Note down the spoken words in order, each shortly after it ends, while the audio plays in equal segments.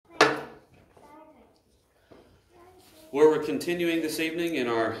Where we're continuing this evening in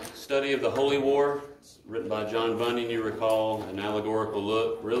our study of the Holy War. It's written by John Bunyan, you recall, an allegorical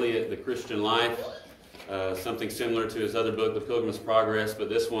look really at the Christian life, something similar to his other book, The Pilgrim's Progress, but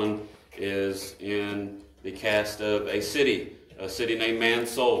this one is in the cast of a city named Man's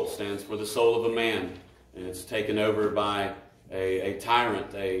Soul. Stands for the soul of a man, and it's taken over by a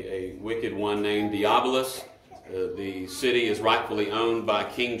tyrant, a wicked one named Diabolus. The city is rightfully owned by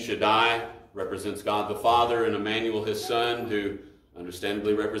King Shaddai, represents God the Father, and Emmanuel, his son, who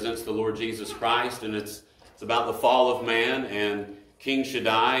understandably represents the Lord Jesus Christ. And it's about the fall of man and King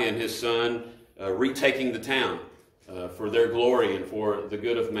Shaddai and his son retaking the town for their glory and for the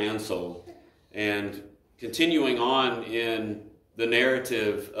good of man's soul. And continuing on in the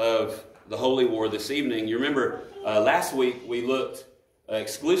narrative of the Holy War this evening, you remember last week we looked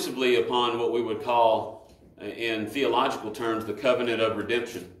exclusively upon what we would call, in theological terms, the covenant of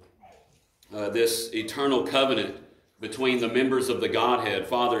redemption. This eternal covenant between the members of the Godhead,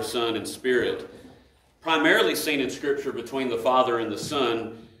 Father, Son, and Spirit, primarily seen in Scripture between the Father and the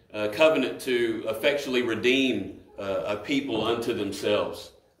Son, covenant to effectually redeem a people unto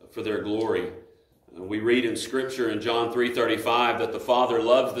themselves for their glory. We read in Scripture in John 3:35 that the Father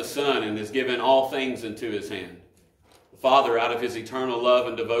loves the Son and has given all things into his hand. The Father, out of his eternal love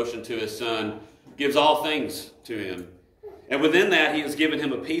and devotion to his Son, gives all things to him. And within that, he has given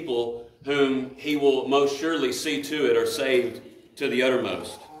him a people whom he will most surely see to it are saved to the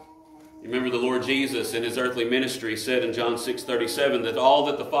uttermost. You remember the Lord Jesus in his earthly ministry said in John 6:37 that all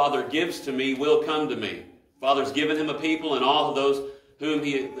that the Father gives to me will come to me. The Father's given him a people, and all of those whom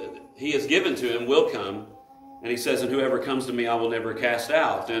he has given to him will come. And he says, and whoever comes to me I will never cast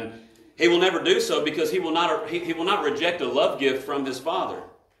out. And he will never do so because he will not reject a love gift from his Father.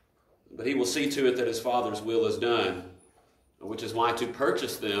 But he will see to it that his Father's will is done. Which is why to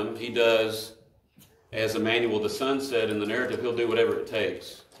purchase them, he does, as Emmanuel the Son said in the narrative, he'll do whatever it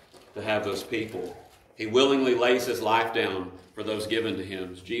takes to have those people. He willingly lays his life down for those given to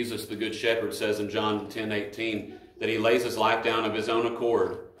him. Jesus, the Good Shepherd, says in John 10:18 that he lays his life down of his own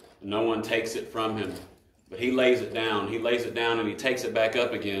accord. No one takes it from him. But he lays it down. He lays it down and he takes it back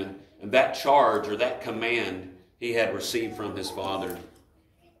up again. And that charge or that command he had received from his Father.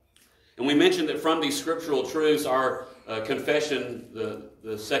 And we mentioned that from these scriptural truths, our confession,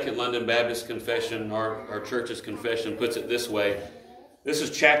 the Second London Baptist Confession, our church's confession, puts it this way. This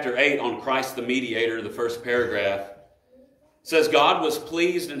is chapter 8 on Christ the Mediator, the first paragraph. It says, God was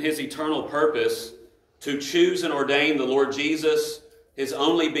pleased in his eternal purpose to choose and ordain the Lord Jesus, his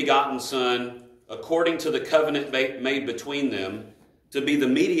only begotten Son, according to the covenant made between them, to be the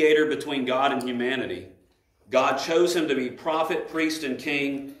mediator between God and humanity. God chose him to be prophet, priest, and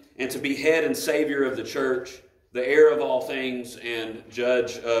king, and to be head and savior of the church, the heir of all things and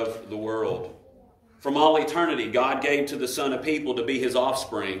judge of the world. From all eternity, God gave to the Son a people to be his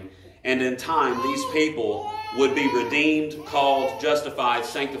offspring, and in time these people would be redeemed, called, justified,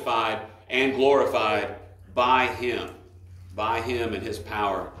 sanctified, and glorified by him and his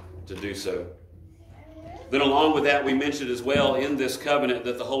power to do so. Then along with that, we mentioned as well in this covenant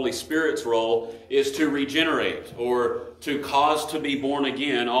that the Holy Spirit's role is to regenerate or to cause to be born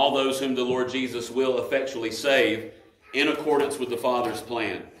again all those whom the Lord Jesus will effectually save in accordance with the Father's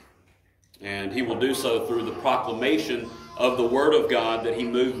plan. And he will do so through the proclamation of the Word of God that he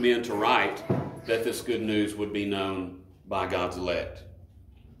moved men to write, that this good news would be known by God's elect.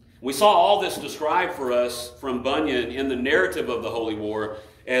 We saw all this described for us from Bunyan in the narrative of the Holy War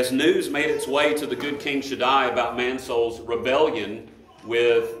as news made its way to the good King Shaddai about man's soul's rebellion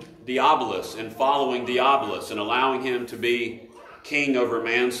with Diabolus and following Diabolus and allowing him to be king over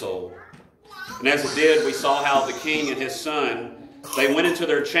man's soul. And as it did, we saw how the king and his son, they went into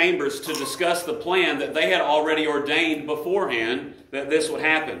their chambers to discuss the plan that they had already ordained beforehand that this would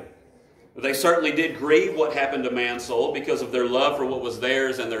happen. They certainly did grieve what happened to man's soul because of their love for what was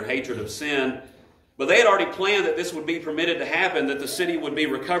theirs and their hatred of sin. But they had already planned that this would be permitted to happen, that the city would be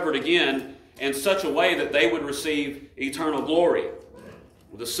recovered again in such a way that they would receive eternal glory.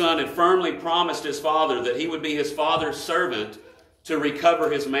 The Son had firmly promised his Father that he would be his Father's servant to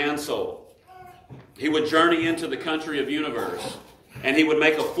recover his man soul. He would journey into the country of universe, and he would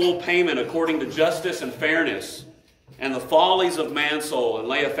make a full payment according to justice and fairness and the follies of man's soul and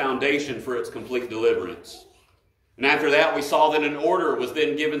lay a foundation for its complete deliverance. And after that, we saw that an order was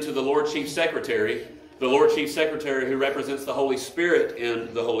then given to the Lord Chief Secretary, who represents the Holy Spirit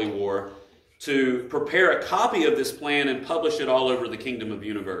in the Holy War, to prepare a copy of this plan and publish it all over the kingdom of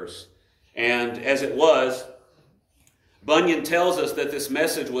universe. And as it was, Bunyan tells us that this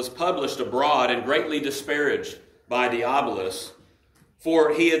message was published abroad and greatly disparaged by Diabolus,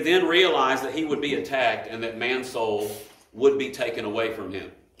 For he had then realized that he would be attacked and that man's soul would be taken away from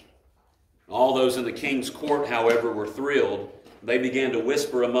him. All those in the king's court, however, were thrilled. They began to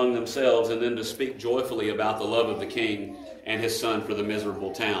whisper among themselves and then to speak joyfully about the love of the king and his son for the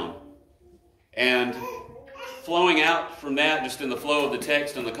miserable town. And flowing out from that, just in the flow of the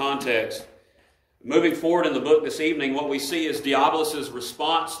text and the context, moving forward in the book this evening, what we see is Diabolus'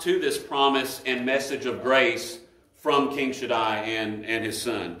 response to this promise and message of grace from King Shaddai and his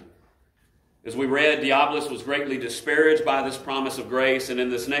son. As we read, Diabolus was greatly disparaged by this promise of grace, and in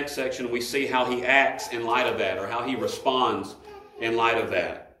this next section we see how he acts in light of that, or how he responds in light of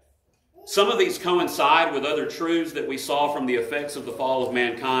that. Some of these coincide with other truths that we saw from the effects of the fall of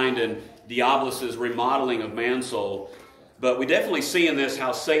mankind and Diabolus' remodeling of man's soul. But we definitely see in this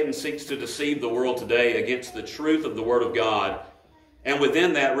how Satan seeks to deceive the world today against the truth of the Word of God. And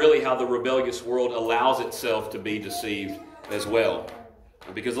within that, really how the rebellious world allows itself to be deceived as well.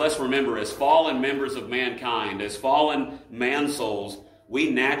 Because let's remember, as fallen members of mankind, as fallen man souls, we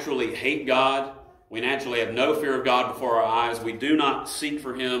naturally hate God. We naturally have no fear of God before our eyes. We do not seek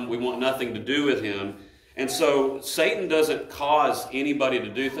for Him. We want nothing to do with Him. And so Satan doesn't cause anybody to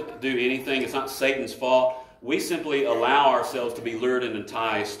do anything. It's not Satan's fault. We simply allow ourselves to be lured and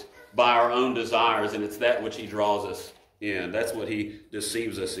enticed by our own desires, and it's that which he draws us in. That's what he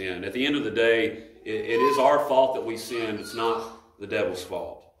deceives us in. At the end of the day, it is our fault that we sinned. It's not the devil's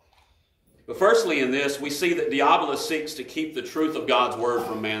fault. But firstly in this, we see that Diabolus seeks to keep the truth of God's word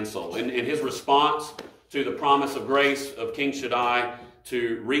from man's soul. In his response to the promise of grace of King Shaddai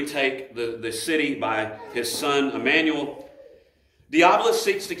to retake the city by his son Emmanuel, Diabolus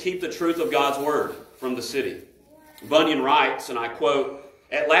seeks to keep the truth of God's word from the city. Bunyan writes, and I quote,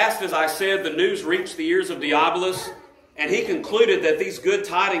 "At last, as I said, the news reached the ears of Diabolus, and he concluded that these good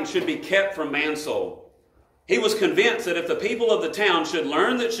tidings should be kept from man's soul. He was convinced that if the people of the town should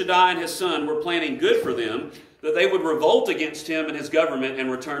learn that Shaddai and his son were planning good for them, that they would revolt against him and his government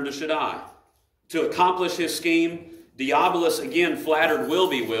and return to Shaddai. To accomplish his scheme, Diabolus again flattered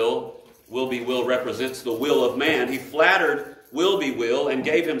Will-be-will. Will-be-will represents the will of man. He flattered Will-be-will and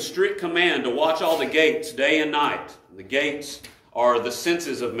gave him strict command to watch all the gates day and night. The gates are the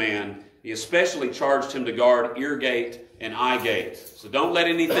senses of man. He especially charged him to guard ear gate and eye gate. So don't let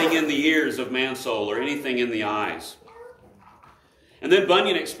anything in the ears of man's soul or anything in the eyes." And then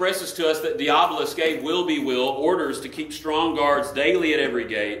Bunyan expresses to us that Diabolus gave Will-be-will orders to keep strong guards daily at every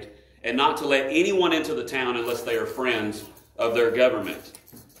gate and not to let anyone into the town unless they are friends of their government.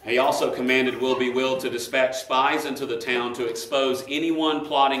 He also commanded Will-be-will to dispatch spies into the town to expose anyone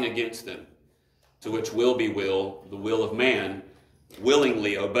plotting against them, to which Will-be-will, the will of man,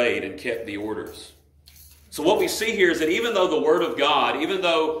 willingly obeyed and kept the orders. So what we see here is that even though the Word of God, even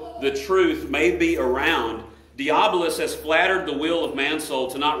though the truth may be around, Diabolus has flattered the will of man's soul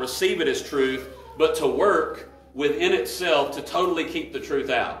to not receive it as truth, but to work within itself to totally keep the truth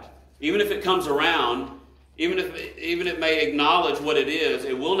out. Even if it comes around, even if it may acknowledge what it is,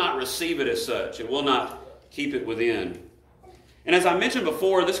 it will not receive it as such. It will not keep it within. And as I mentioned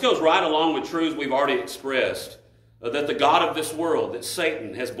before, this goes right along with truths we've already expressed, that the God of this world, that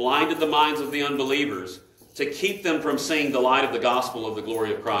Satan, has blinded the minds of the unbelievers to keep them from seeing the light of the gospel of the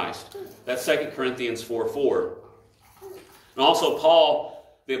glory of Christ. That's 2 Corinthians 4:4. And also Paul,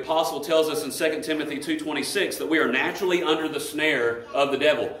 the apostle, tells us in 2 Timothy 2:26 that we are naturally under the snare of the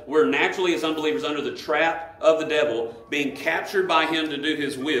devil. We're naturally, as unbelievers, under the trap of the devil, being captured by him to do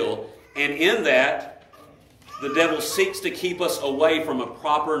his will. And in that, the devil seeks to keep us away from a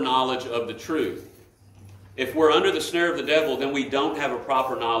proper knowledge of the truth. If we're under the snare of the devil, then we don't have a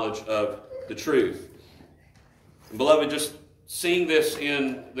proper knowledge of the truth. And beloved, just seeing this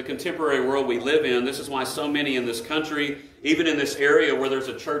in the contemporary world we live in, this is why so many in this country, even in this area where there's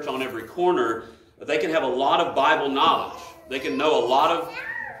a church on every corner, they can have a lot of Bible knowledge. They can know a lot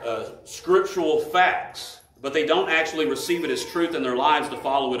of scriptural facts, but they don't actually receive it as truth in their lives to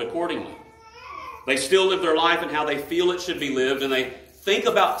follow it accordingly. They still live their life in how they feel it should be lived, and they think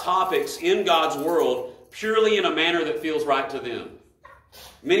about topics in God's world purely in a manner that feels right to them.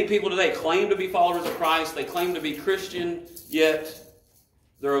 Many people today claim to be followers of Christ, they claim to be Christian, yet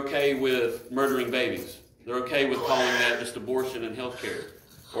they're okay with murdering babies. They're okay with calling that just abortion and health care.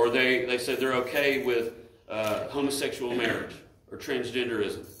 Or they say they're okay with homosexual marriage or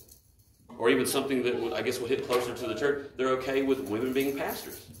transgenderism. Or even something that I guess will hit closer to the church, they're okay with women being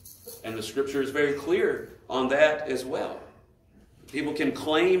pastors. And the scripture is very clear on that as well. People can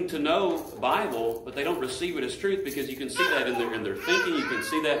claim to know the Bible, but they don't receive it as truth because you can see that in their thinking. You can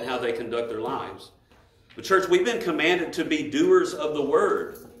see that in how they conduct their lives. But church, we've been commanded to be doers of the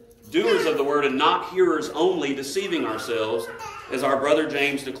word. doers of the word and not hearers only, deceiving ourselves, as our brother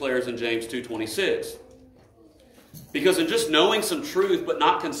James declares in James 2:26. Because in just knowing some truth but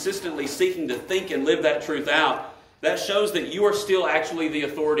not consistently seeking to think and live that truth out, that shows that you are still actually the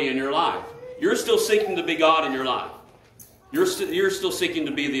authority in your life. You're still seeking to be God in your life. You're still seeking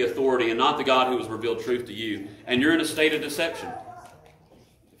to be the authority and not the God who has revealed truth to you. And you're in a state of deception.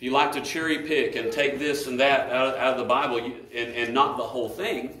 If you like to cherry pick and take this and that out of the Bible and not the whole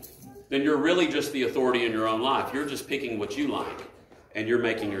thing, then you're really just the authority in your own life. You're just picking what you like, and you're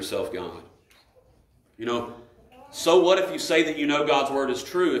making yourself God. You know, so what if you say that you know God's word is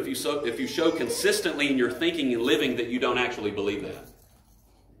true, if you show consistently in your thinking and living that you don't actually believe that?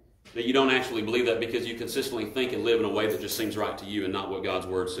 That you don't actually believe that because you consistently think and live in a way that just seems right to you and not what God's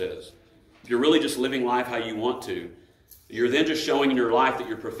word says. If you're really just living life how you want to, you're then just showing in your life that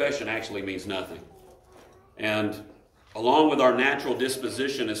your profession actually means nothing. And along with our natural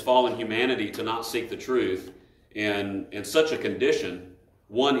disposition as fallen humanity to not seek the truth, in such a condition,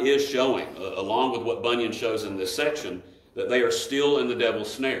 one is showing, along with what Bunyan shows in this section, that they are still in the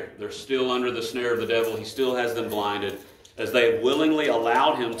devil's snare. They're still under the snare of the devil. He still has them blinded, as they have willingly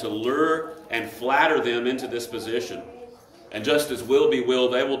allowed him to lure and flatter them into this position. And just as will be will,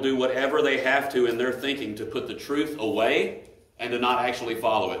 they will do whatever they have to in their thinking to put the truth away and to not actually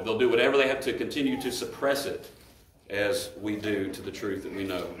follow it. They'll do whatever they have to continue to suppress it, as we do to the truth that we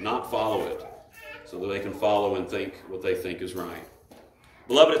know, not follow it, so that they can follow and think what they think is right.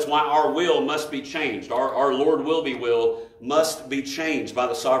 Beloved, it's why our will must be changed. Our Lord will must be changed by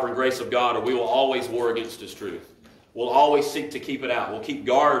the sovereign grace of God, or we will always war against His truth. We'll always seek to keep it out. We'll keep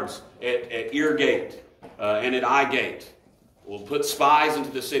guards at ear gate and at eye gate. We'll put spies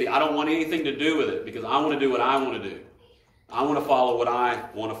into the city. I don't want anything to do with it because I want to do what I want to do. I want to follow what I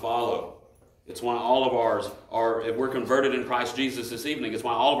want to follow. It's why all of ours are, if we're converted in Christ Jesus this evening, it's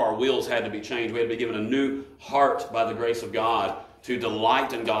why all of our wills had to be changed. We had to be given a new heart by the grace of God to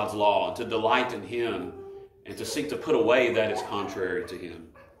delight in God's law, and to delight in Him, and to seek to put away that is contrary to Him.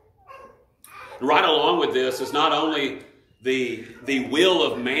 Right along with this is not only the will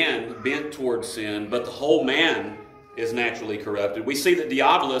of man bent towards sin, but the whole man is naturally corrupted. We see that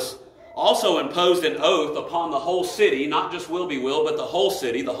Diabolus also imposed an oath upon the whole city, not just will be will, but the whole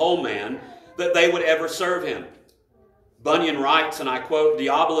city, the whole man, that they would ever serve him. Bunyan writes, and I quote,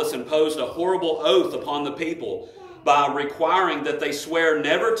 "Diabolus imposed a horrible oath upon the people by requiring that they swear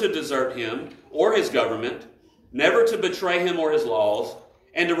never to desert him or his government, never to betray him or his laws,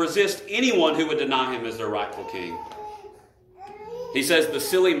 and to resist anyone who would deny him as their rightful king." He says the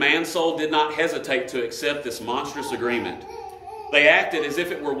silly man-soul did not hesitate to accept this monstrous agreement. They acted as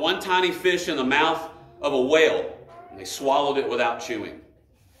if it were one tiny fish in the mouth of a whale, and they swallowed it without chewing.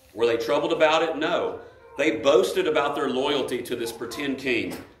 Were they troubled about it? No. They boasted about their loyalty to this pretend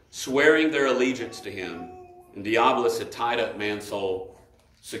king, swearing their allegiance to him. And Diabolus had tied up man-soul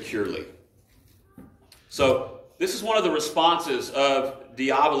securely. So, this is one of the responses of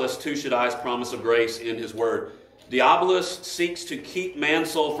Diabolus to Shaddai's promise of grace in his word. Diabolus seeks to keep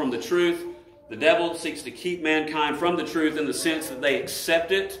man-soul from the truth. The devil seeks to keep mankind from the truth in the sense that they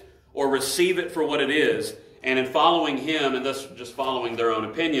accept it or receive it for what it is. And in following him, and thus just following their own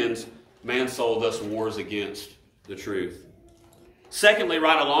opinions, man-soul thus wars against the truth. Secondly,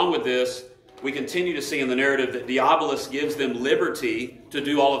 right along with this, we continue to see in the narrative that Diabolus gives them liberty to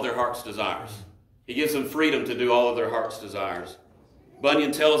do all of their heart's desires. He gives them freedom to do all of their heart's desires.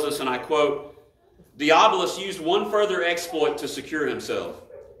 Bunyan tells us, and I quote, "Diabolus used one further exploit to secure himself.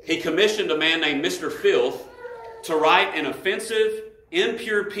 He commissioned a man named Mr. Filth to write an offensive,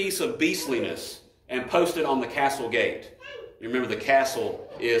 impure piece of beastliness and post it on the castle gate." You remember the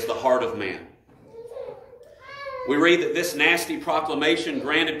castle is the heart of man. We read that this nasty proclamation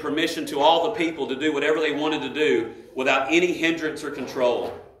granted permission to all the people to do whatever they wanted to do without any hindrance or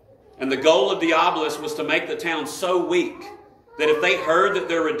control. And the goal of Diabolus was to make the town so weak that if they heard that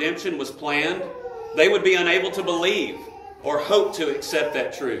their redemption was planned, they would be unable to believe or hope to accept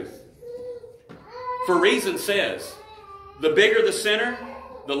that truth. For reason says, the bigger the sinner,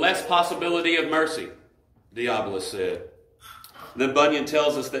 the less possibility of mercy, Diabolus said. Then Bunyan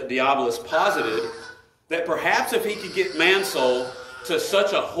tells us that Diabolus posited that perhaps if he could get man-soul to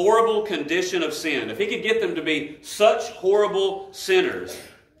such a horrible condition of sin, if he could get them to be such horrible sinners,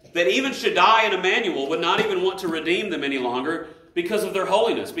 that even Shaddai and Emmanuel would not even want to redeem them any longer because of their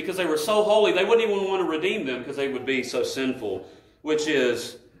holiness. Because they were so holy, they wouldn't even want to redeem them because they would be so sinful. Which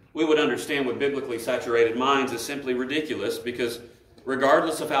is, we would understand with biblically saturated minds, is simply ridiculous. Because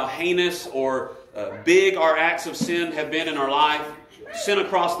regardless of how heinous or big our acts of sin have been in our life, sin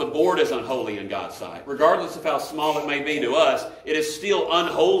across the board is unholy in God's sight. Regardless of how small it may be to us, it is still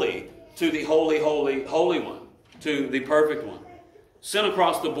unholy to the holy, holy, holy one, to the perfect one. Sin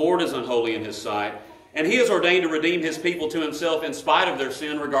across the board is unholy in His sight, and He is ordained to redeem His people to Himself in spite of their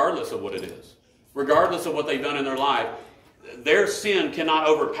sin, regardless of what it is. Regardless of what they've done in their life, their sin cannot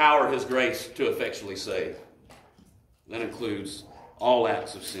overpower His grace to effectually save. That includes all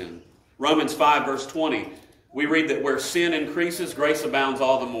acts of sin. Romans 5, verse 20, we read that where sin increases, grace abounds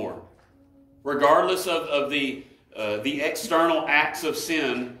all the more. Regardless of the external acts of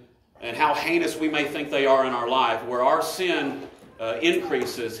sin and how heinous we may think they are in our life, where our sin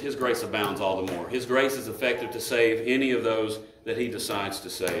increases, His grace abounds all the more. His grace is effective to save any of those that He decides to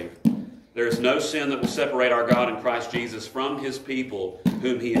save. There is no sin that will separate our God in Christ Jesus from His people,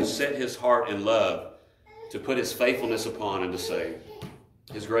 whom He has set His heart in love to put His faithfulness upon and to save.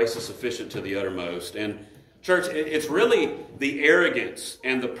 His grace is sufficient to the uttermost. And church, it's really the arrogance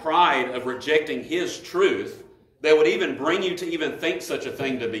and the pride of rejecting His truth that would even bring you to even think such a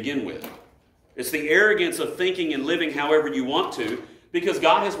thing to begin with. It's the arrogance of thinking and living however you want to, because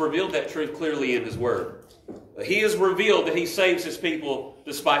God has revealed that truth clearly in His Word. He has revealed that He saves His people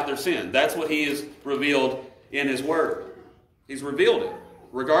despite their sin. That's what He has revealed in His Word. He's revealed it,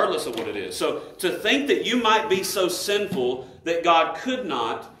 regardless of what it is. So to think that you might be so sinful that God could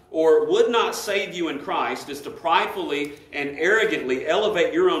not or would not save you in Christ is to pridefully and arrogantly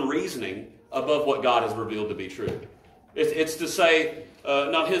elevate your own reasoning above what God has revealed to be true. It's to say,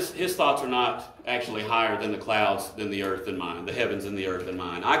 no, his thoughts are not actually higher than the clouds, than the earth, than mine, the heavens and the earth than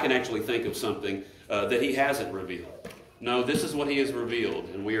mine. I can actually think of something that He hasn't revealed. No, this is what He has revealed,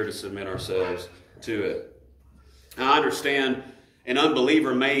 and we are to submit ourselves to it. Now, I understand an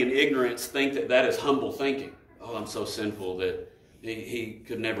unbeliever may in ignorance think that that is humble thinking. Oh, I'm so sinful that he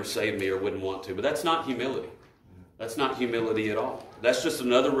could never save me or wouldn't want to. But that's not humility. That's not humility at all. That's just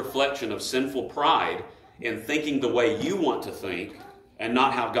another reflection of sinful pride in thinking the way you want to think and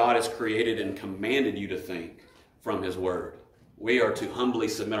not how God has created and commanded you to think from His Word. We are to humbly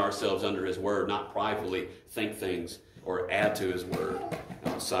submit ourselves under His Word, not pridefully think things or add to His Word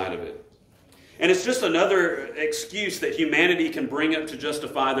outside of it. And it's just another excuse that humanity can bring up to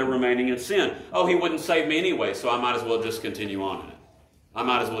justify their remaining in sin. Oh, He wouldn't save me anyway, so I might as well just continue on in it. I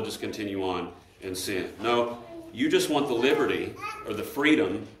might as well just continue on in sin. No, you just want the liberty or the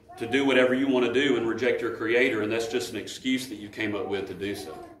freedom to do whatever you want to do and reject your Creator, and that's just an excuse that you came up with to do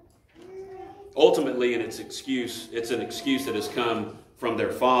so. Ultimately, it's an excuse that has come from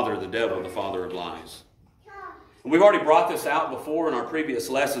their father, the devil, the father of lies. And we've already brought this out before in our previous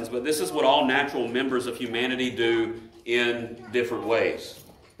lessons, but this is what all natural members of humanity do in different ways.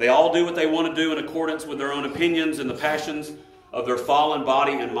 They all do what they want to do in accordance with their own opinions and the passions of their fallen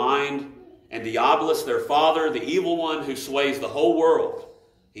body and mind. And Diabolus, their father, the evil one who sways the whole world,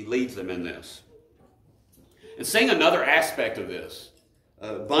 he leads them in this. And seeing another aspect of this,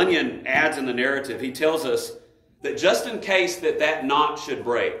 Bunyan adds in the narrative, he tells us that just in case that knot should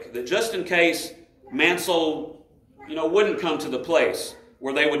break, that just in case Mansell wouldn't come to the place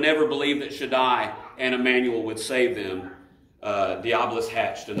where they would never believe that Shaddai and Emmanuel would save them, Diabolus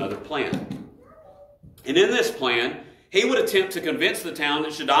hatched another plan. And in this plan, he would attempt to convince the town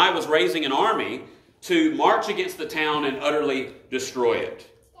that Shaddai was raising an army to march against the town and utterly destroy it.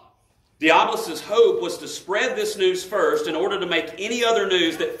 Diabolus' hope was to spread this news first in order to make any other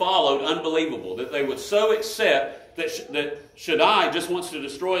news that followed unbelievable, that they would so accept that Shaddai just wants to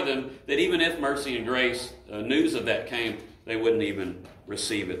destroy them, that even if mercy and grace, news of that came, they wouldn't even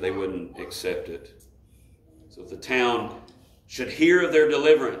receive it. They wouldn't accept it. So if the town should hear of their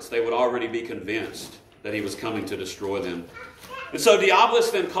deliverance, they would already be convinced that he was coming to destroy them. And so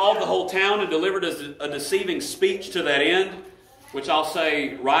Diabolus then called the whole town and delivered a deceiving speech to that end, which I'll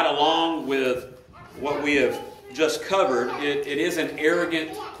say right along with what we have just covered. It is an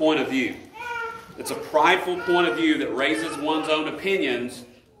arrogant point of view. It's a prideful point of view that raises one's own opinions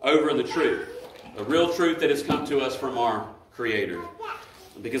over the truth. The real truth that has come to us from our Creator.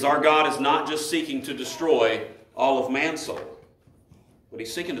 Because our God is not just seeking to destroy all of man's soul, but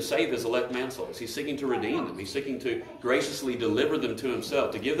He's seeking to save His elect man's souls. He's seeking to redeem them. He's seeking to graciously deliver them to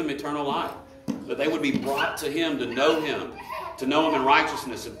Himself, to give them eternal life. That they would be brought to Him to know Him in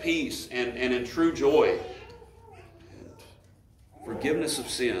righteousness and peace and in true joy. And forgiveness of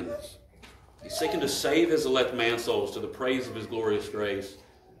sins. He's seeking to save His elect man's souls to the praise of His glorious grace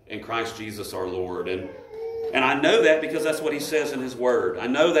in Christ Jesus our Lord. And I know that because that's what He says in His Word. I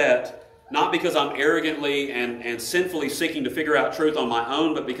know that not because I'm arrogantly and sinfully seeking to figure out truth on my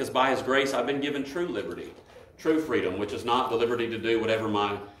own, but because by His grace I've been given true liberty, true freedom, which is not the liberty to do whatever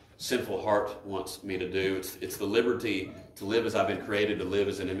my sinful heart wants me to do. It's the liberty to live as I've been created to live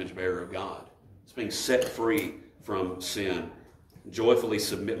as an image bearer of God. It's being set free from sin. Joyfully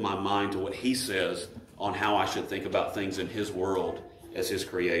submit my mind to what he says on how I should think about things in his world as his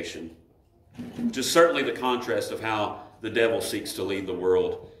creation. Which is certainly the contrast of how the devil seeks to lead the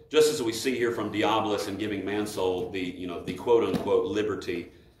world. Just as we see here from Diabolus in giving man-soul the quote-unquote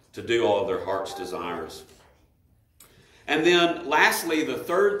liberty to do all of their heart's desires. And then, lastly, the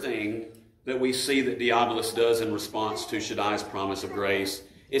third thing that we see that Diabolus does in response to Shaddai's promise of grace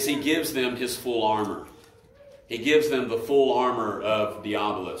is he gives them his full armor. He gives them the full armor of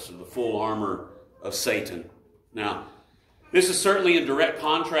Diabolus, or the full armor of Satan. Now, this is certainly in direct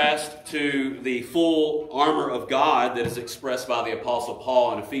contrast to the full armor of God that is expressed by the Apostle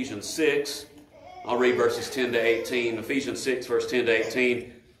Paul in Ephesians 6. I'll read verses 10 to 18. Ephesians 6, verse 10 to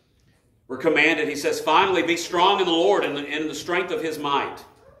 18. We're commanded, he says, finally, be strong in the Lord and in the strength of his might.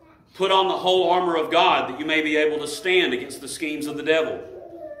 Put on the whole armor of God that you may be able to stand against the schemes of the devil.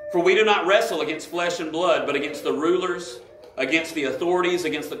 For we do not wrestle against flesh and blood, but against the rulers, against the authorities,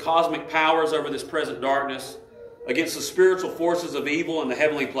 against the cosmic powers over this present darkness, against the spiritual forces of evil in the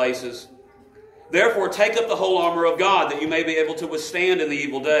heavenly places. Therefore, take up the whole armor of God that you may be able to withstand in the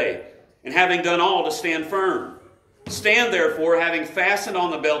evil day, and having done all, to stand firm. Stand therefore, having fastened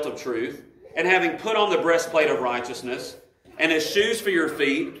on the belt of truth, and having put on the breastplate of righteousness, and as shoes for your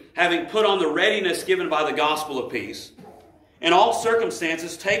feet, having put on the readiness given by the gospel of peace. In all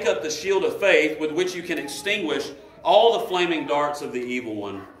circumstances, take up the shield of faith with which you can extinguish all the flaming darts of the evil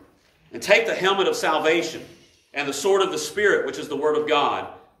one. And take the helmet of salvation and the sword of the Spirit, which is the word of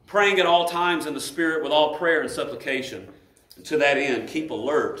God, praying at all times in the Spirit with all prayer and supplication. And to that end, keep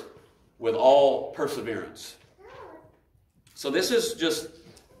alert with all perseverance. So this is just,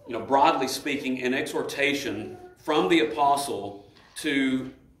 broadly speaking, an exhortation from the apostle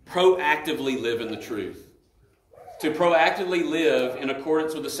to proactively live in the truth. To proactively live in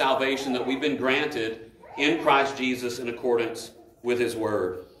accordance with the salvation that we've been granted in Christ Jesus in accordance with his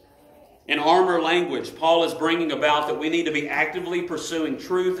word. In armor language, Paul is bringing about that we need to be actively pursuing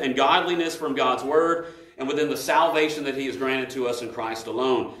truth and godliness from God's word and within the salvation that he has granted to us in Christ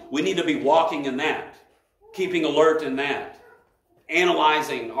alone. We need to be walking in that, keeping alert in that,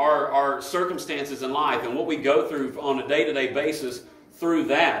 analyzing our circumstances in life and what we go through on a day-to-day basis through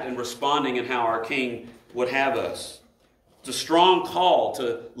that and responding in how our King would have us. It's a strong call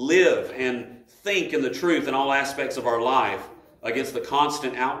to live and think in the truth in all aspects of our life against the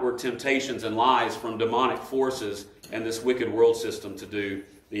constant outward temptations and lies from demonic forces and this wicked world system to do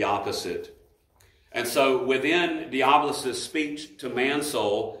the opposite. And so within Diabolus' speech to man's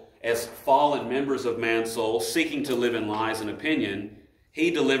soul, as fallen members of man's soul seeking to live in lies and opinion,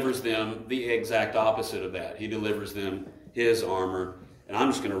 he delivers them the exact opposite of that. He delivers them his armor. And I'm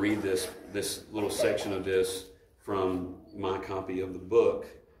just going to read this little section of this from my copy of the book.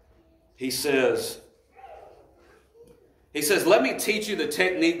 He says, let me teach you the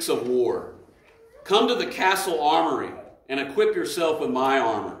techniques of war. Come to the castle armory and equip yourself with my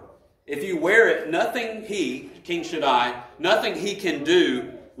armor. If you wear it, nothing King Shaddai, nothing he can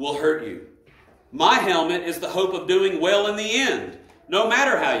do will hurt you. My helmet is the hope of doing well in the end, no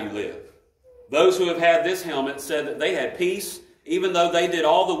matter how you live. Those who have had this helmet said that they had peace, even though they did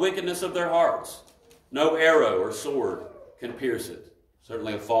all the wickedness of their hearts. No arrow or sword can pierce it.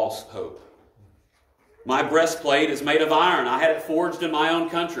 Certainly a false hope. My breastplate is made of iron. I had it forged in my own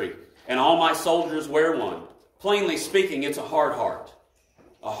country, and all my soldiers wear one. Plainly speaking, it's a hard heart.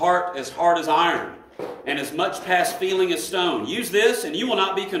 A heart as hard as iron, and as much past feeling as stone. Use this, and you will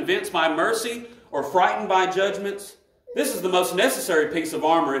not be convinced by mercy or frightened by judgments. This is the most necessary piece of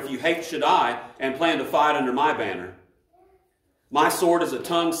armor if you hate Shaddai and plan to fight under my banner. My sword is a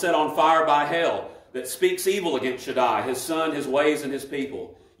tongue set on fire by hell that speaks evil against Shaddai, his son, his ways, and his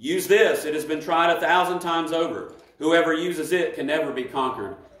people. Use this. It has been tried 1,000 times over. Whoever uses it can never be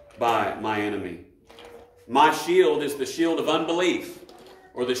conquered by my enemy. My shield is the shield of unbelief,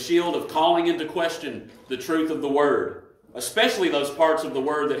 or the shield of calling into question the truth of the word, especially those parts of the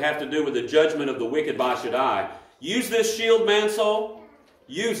word that have to do with the judgment of the wicked by Shaddai. Use this shield, man's soul.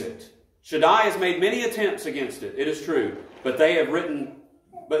 Use it. Shaddai has made many attempts against it, it is true, but they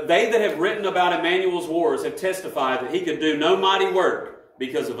that have written about Emmanuel's wars have testified that he could do no mighty work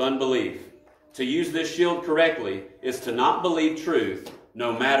because of unbelief. To use this shield correctly is to not believe truth,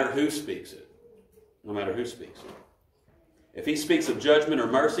 no matter who speaks it. No matter who speaks it. If he speaks of judgment or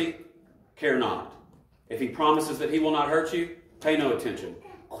mercy, care not. If he promises that he will not hurt you, pay no attention.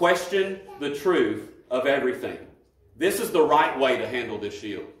 Question the truth of everything. This is the right way to handle this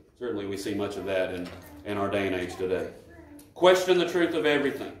shield. Certainly we see much of that in our day and age today. Question the truth of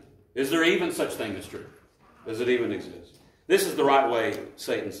everything. Is there even such thing as truth? Does it even exist? This is the right way,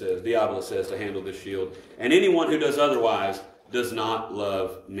 Satan says, Diabolus says, to handle this shield. And anyone who does otherwise does not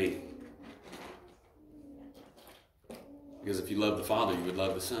love me. Because if you love the Father, you would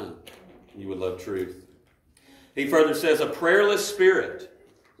love the Son. You would love truth. He further says, a prayerless spirit,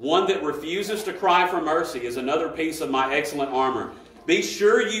 one that refuses to cry for mercy, is another piece of my excellent armor. Be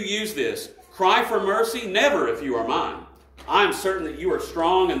sure you use this. Cry for mercy, never if you are mine. I am certain that you are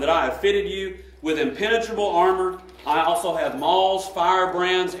strong and that I have fitted you with impenetrable armor. I also have mauls,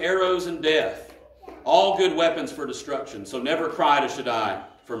 firebrands, arrows, and death. All good weapons for destruction. So never cry to Shaddai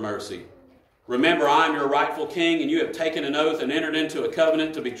for mercy. Remember, I am your rightful king, and you have taken an oath and entered into a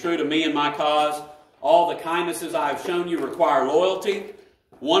covenant to be true to me and my cause. All the kindnesses I have shown you require loyalty.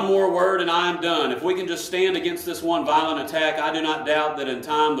 One more word and I am done. If we can just stand against this one violent attack, I do not doubt that in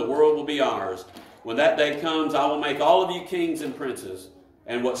time the world will be ours. When that day comes, I will make all of you kings and princes,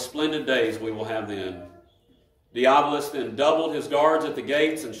 and what splendid days we will have then. Diabolus then doubled his guards at the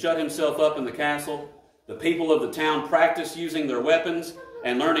gates and shut himself up in the castle. The people of the town practiced using their weapons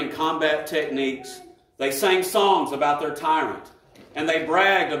and learning combat techniques. They sang songs about their tyrant, and they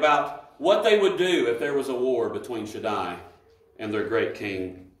bragged about what they would do if there was a war between Shaddai and their great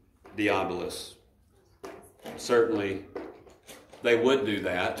king, Diabolus. Certainly, they would do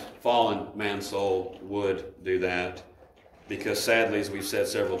that. Fallen man's soul would do that. Because sadly, as we've said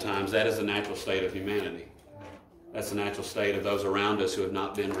several times, that is the natural state of humanity. That's the natural state of those around us who have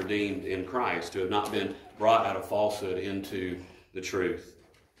not been redeemed in Christ, who have not been brought out of falsehood into the truth.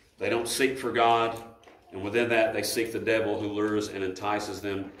 They don't seek for God, and within that they seek the devil who lures and entices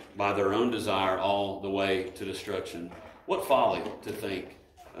them by their own desire all the way to destruction. What folly to think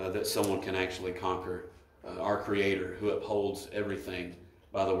that someone can actually conquer our Creator who upholds everything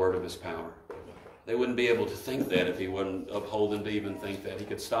by the word of His power. They wouldn't be able to think that if He wouldn't uphold them to even think that. He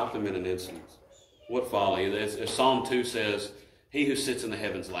could stop them in an instant. What folly. As Psalm 2 says, he who sits in the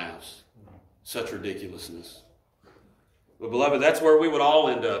heavens laughs. Such ridiculousness. But beloved, that's where we would all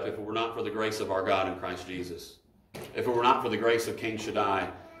end up if it were not for the grace of our God in Christ Jesus. If it were not for the grace of King Shaddai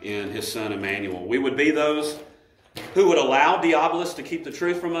in His Son Emmanuel. We would be those who would allow Diabolus to keep the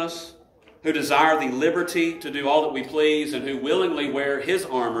truth from us, who desire the liberty to do all that we please, and who willingly wear his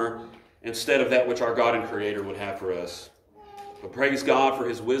armor instead of that which our God and Creator would have for us. But praise God for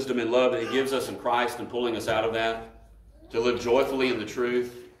His wisdom and love that He gives us in Christ and pulling us out of that, to live joyfully in the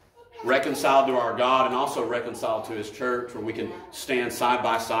truth, reconciled to our God and also reconciled to His church, where we can stand side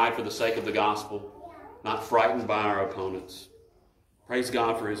by side for the sake of the gospel, not frightened by our opponents. Praise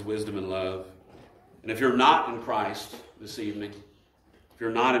God for His wisdom and love. And if you're not in Christ this evening, if you're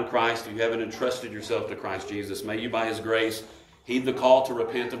not in Christ, if you haven't entrusted yourself to Christ Jesus, may you by His grace heed the call to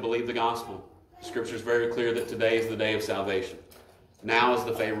repent and believe the gospel. Scripture is very clear that today is the day of salvation. Now is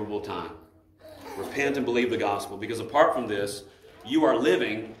the favorable time. Repent and believe the gospel, because apart from this, you are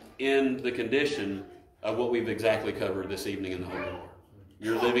living in the condition of what we've exactly covered this evening in the Holy War.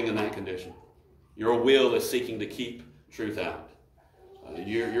 You're living in that condition. Your will is seeking to keep truth out.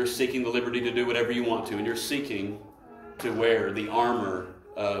 You're seeking the liberty to do whatever you want to, and you're seeking to wear the armor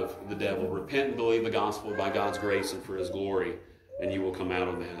of the devil. Repent and believe the gospel by God's grace and for His glory, and you will come out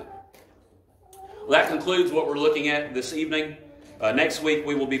of that. Well, that concludes what we're looking at this evening. Next week,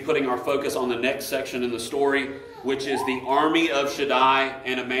 we will be putting our focus on the next section in the story, which is the army of Shaddai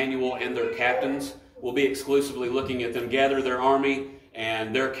and Emmanuel and their captains. We'll be exclusively looking at them gather their army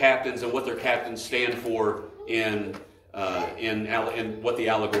and their captains and what their captains stand for in what the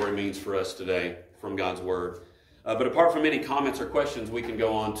allegory means for us today from God's Word. But apart from any comments or questions, we can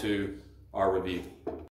go on to our review.